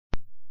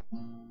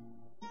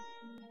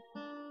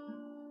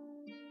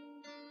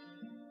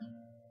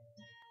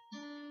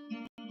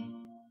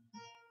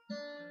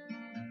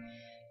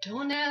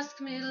Don't ask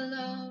me to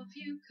love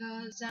you,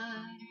 'cause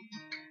I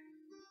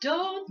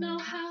don't know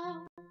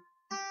how.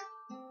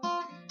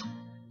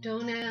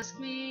 Don't ask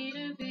me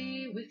to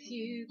be with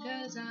you,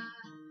 'cause I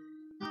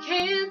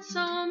can't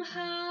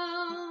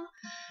somehow.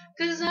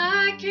 'Cause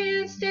I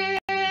can't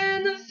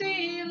stand the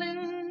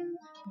feeling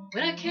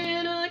when I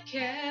cannot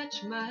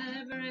catch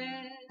my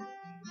breath.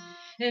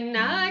 And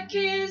I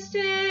can't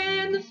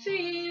stand the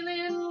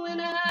feeling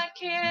when I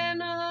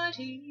cannot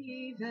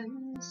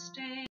even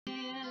stand.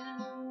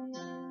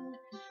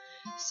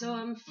 So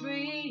I'm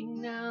free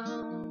now.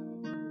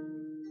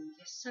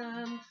 Yes,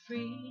 I'm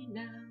free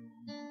now.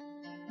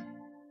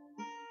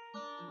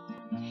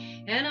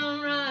 And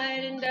I'm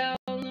riding down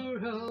the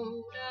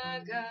road. I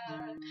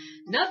got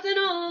nothing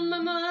on my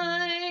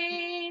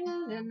mind.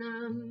 And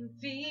I'm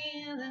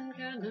feeling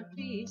kind of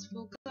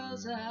peaceful,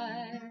 'cause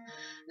I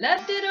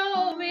left it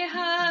all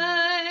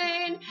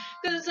behind.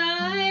 'Cause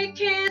I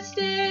can't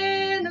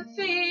stand the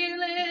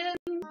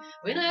feeling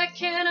when I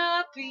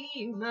cannot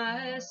be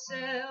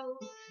myself.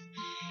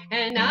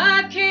 And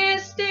I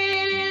can't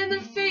stand the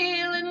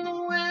feeling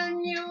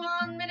when you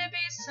want me to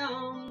be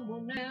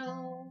someone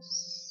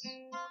else.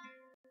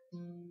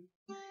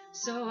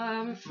 So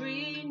I'm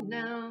free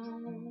now.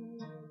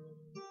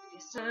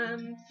 Yes,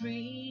 I'm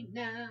free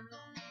now.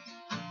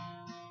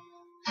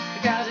 I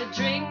got a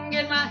drink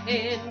in my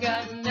hand,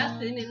 got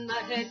nothing in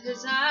my head,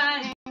 'cause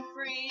I'm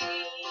free.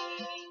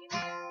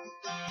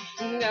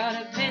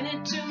 Got a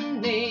penny to my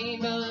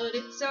name, but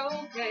it's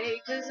okay,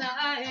 'cause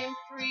I'm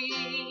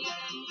free.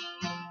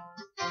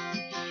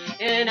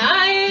 And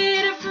I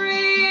ain't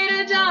afraid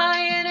of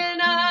dying,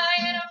 and I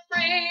ain't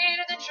afraid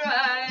of the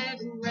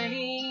driving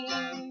rain.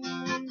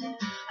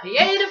 I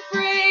ain't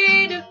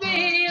afraid to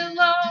be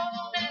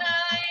alone, and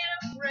I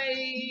ain't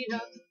afraid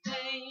of the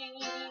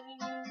pain.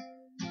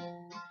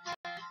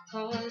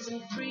 'Cause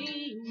I'm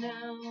free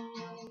now.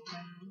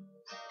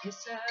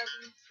 Yes,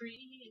 I'm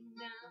free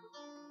now.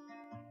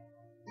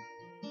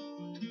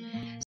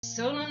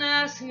 So don't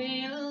ask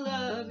me to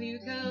love you,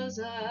 'cause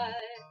I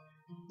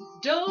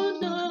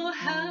don't know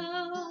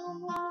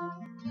how.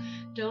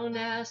 Don't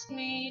ask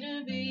me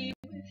to be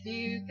with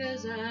you,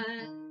 'cause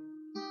I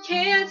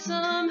can't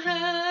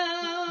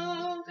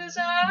somehow. 'Cause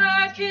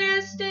I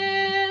can't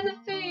stand the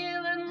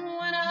feeling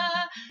when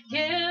I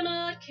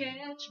cannot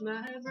catch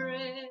my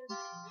breath.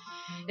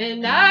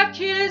 And I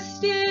can't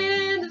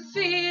stand the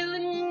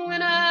feeling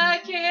when I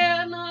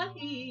cannot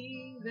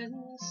even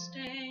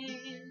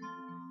stand.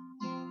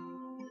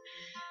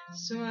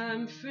 So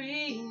I'm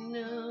free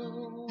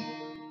now.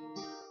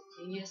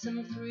 Yes,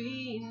 I'm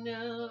free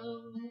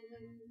now.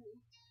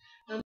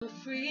 I'm a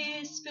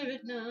free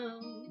spirit now.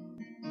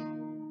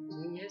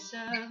 Yes,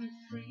 I'm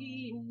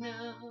free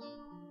now.